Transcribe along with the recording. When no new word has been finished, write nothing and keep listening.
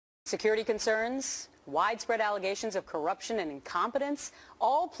Security concerns, widespread allegations of corruption and incompetence,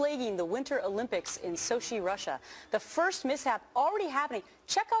 all plaguing the Winter Olympics in Sochi, Russia. The first mishap already happening.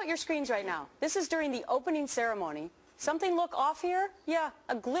 Check out your screens right now. This is during the opening ceremony. Something look off here? Yeah,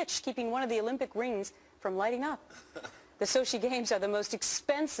 a glitch keeping one of the Olympic rings from lighting up. The Sochi Games are the most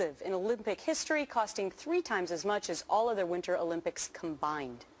expensive in Olympic history, costing 3 times as much as all other Winter Olympics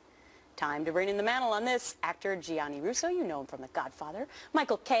combined. Time to bring in the mantle on this. Actor Gianni Russo, you know him from The Godfather.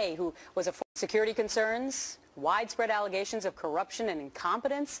 Michael Kay, who was a security concerns, widespread allegations of corruption and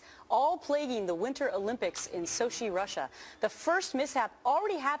incompetence, all plaguing the Winter Olympics in Sochi, Russia. The first mishap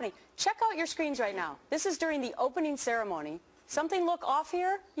already happening. Check out your screens right now. This is during the opening ceremony. Something look off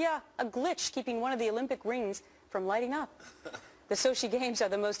here? Yeah, a glitch keeping one of the Olympic rings from lighting up. The Sochi Games are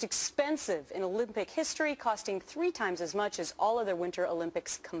the most expensive in Olympic history, costing 3 times as much as all other Winter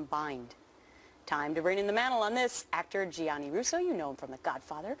Olympics combined. Time to bring in the mantle on this. Actor Gianni Russo, you know him from The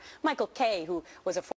Godfather. Michael Kay, who was a